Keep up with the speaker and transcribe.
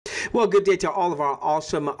Well, good day to all of our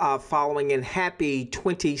awesome following, and happy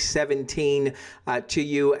 2017 to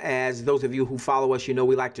you. As those of you who follow us, you know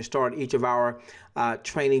we like to start each of our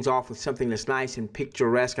trainings off with something that's nice and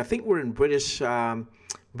picturesque. I think we're in British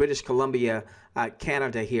Columbia,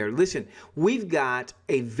 Canada here. Listen, we've got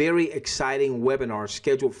a very exciting webinar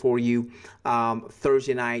scheduled for you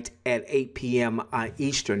Thursday night at 8 p.m.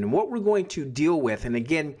 Eastern. And what we're going to deal with, and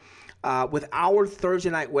again, with our Thursday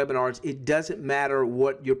night webinars, it doesn't matter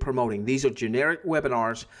what you're promoting. These are generic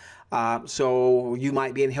webinars. So you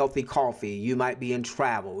might be in healthy coffee, you might be in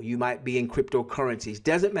travel, you might be in cryptocurrencies.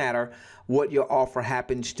 Doesn't matter what your offer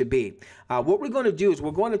happens to be. What we're going to do is we're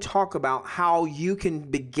going to talk about how you can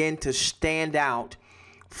begin to stand out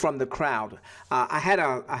from the crowd. I had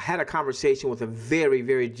a conversation with a very,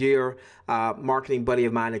 very dear marketing buddy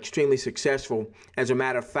of mine, extremely successful. As a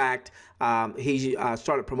matter of fact, he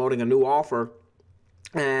started promoting a new offer,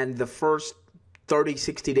 and the first 30,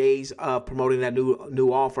 60 days of promoting that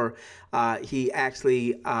new offer, he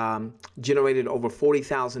actually generated over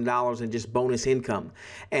 $40,000 in just bonus income.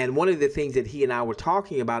 And one of the things that he and I were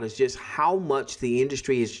talking about is just how much the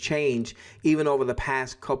industry has changed even over the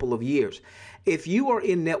past couple of years. If you are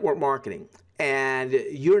in network marketing and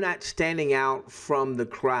you're not standing out from the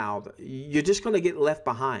crowd, you're just going to get left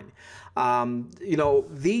behind. You know,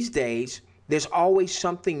 these days, there's always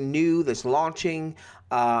something new that's launching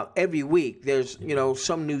every week. There's, you know,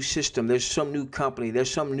 some new system, there's some new company,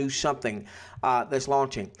 there's some new something that's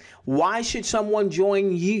launching. Why should someone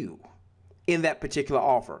join you in that particular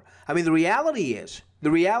offer? I mean, the reality is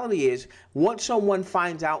once someone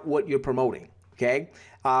finds out what you're promoting, okay,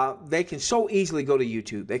 they can so easily go to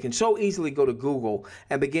YouTube, they can so easily go to Google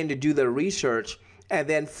and begin to do their research and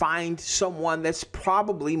then find someone that's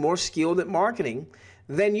probably more skilled at marketing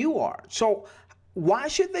than you are. So why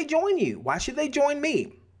should they join you? Why should they join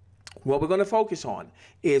me? What we're going to focus on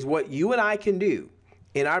is what you and I can do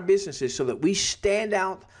in our businesses so that we stand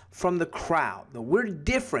out from the crowd, that we're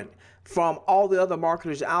different from all the other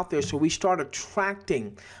marketers out there, so we start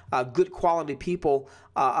attracting good quality people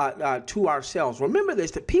to ourselves. Remember this,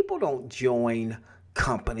 that people don't join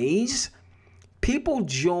companies. People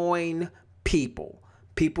join people.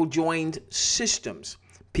 People join systems.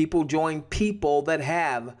 People join people that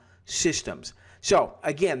have systems. So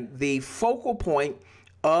again, the focal point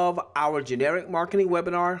of our generic marketing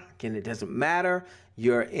webinar, again, it doesn't matter.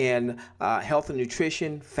 You're in health and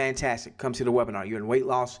nutrition, fantastic, come to the webinar. You're in weight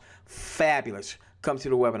loss, fabulous, come to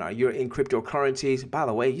the webinar. You're in cryptocurrencies. By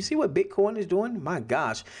the way, you see what Bitcoin is doing? My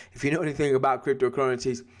gosh, if you know anything about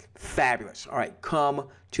cryptocurrencies, fabulous. All right, come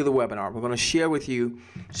to the webinar. We're going to share with you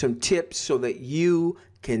some tips so that you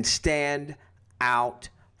can stand out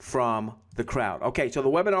from the crowd. Okay, so the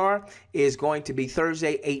webinar is going to be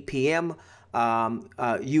Thursday, 8 p.m.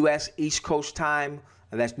 U.S. East Coast time.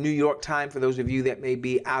 That's New York time for those of you that may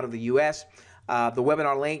be out of the U.S. The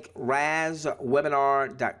webinar link,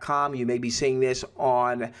 raswebinar.com. You may be seeing this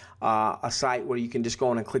on a site where you can just go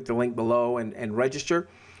on and click the link below and register.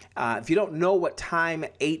 If you don't know what time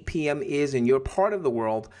 8 p.m. is in your part of the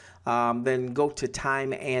world, then go to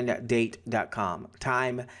timeanddate.com.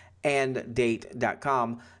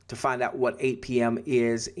 timeanddate.com to find out what 8 p.m.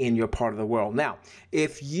 is in your part of the world. Now,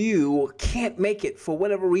 if you can't make it for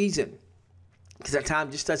whatever reason, because that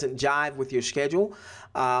time just doesn't jive with your schedule,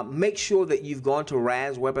 make sure that you've gone to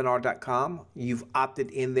raswebinar.com. You've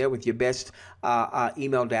opted in there with your best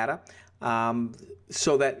email data,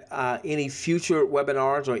 so that any future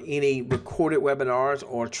webinars or any recorded webinars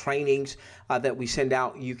or trainings that we send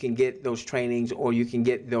out, you can get those trainings or you can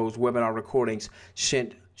get those webinar recordings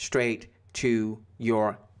sent straight to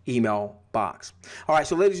your email box. All right,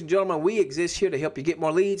 so ladies and gentlemen, we exist here to help you get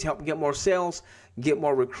more leads, help you get more sales, get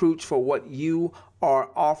more recruits for what you are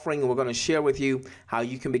offering. And we're going to share with you how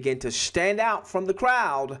you can begin to stand out from the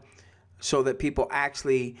crowd so that people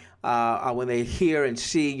actually, when they hear and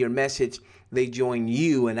see your message, they join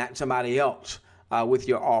you and not somebody else with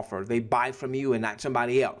your offer. They buy from you and not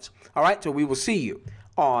somebody else. All right, so we will see you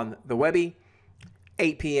on the Webby,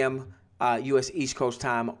 8 p.m. U.S. East Coast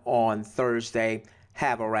time on Thursday.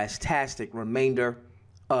 Have a rastastic remainder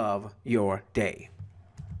of your day.